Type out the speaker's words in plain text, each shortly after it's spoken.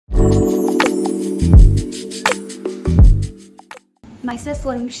Myself,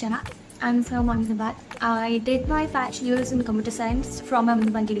 Foram Shah. I'm from Ahmedabad. I did my bachelor's in computer science from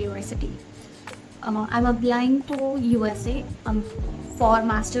Ahmedabad University. I'm applying to USA for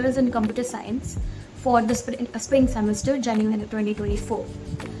master's in computer science for the spring semester, January 2024.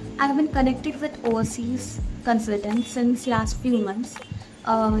 I've been connected with overseas consultants since last few months.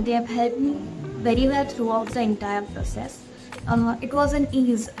 They have helped me very well throughout the entire process. It was an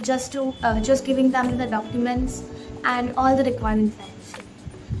ease just giving them the documents and all the requirement files.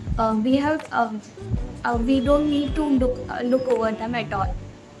 We don't need to look over them at all.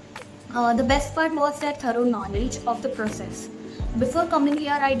 The best part was their thorough knowledge of the process. Before coming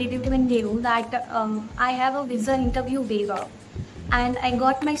here, I didn't even know that I have a visa interview waiver, and I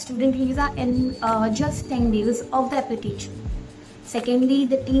got my student visa in just 10 days of the application. Secondly,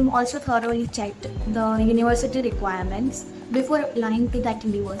 the team also thoroughly checked the university requirements before applying to that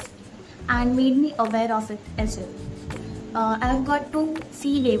university and made me aware of it as well. I have got 2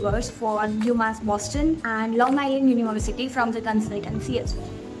 C waivers for UMass Boston and Long Island University from the consultancy as well.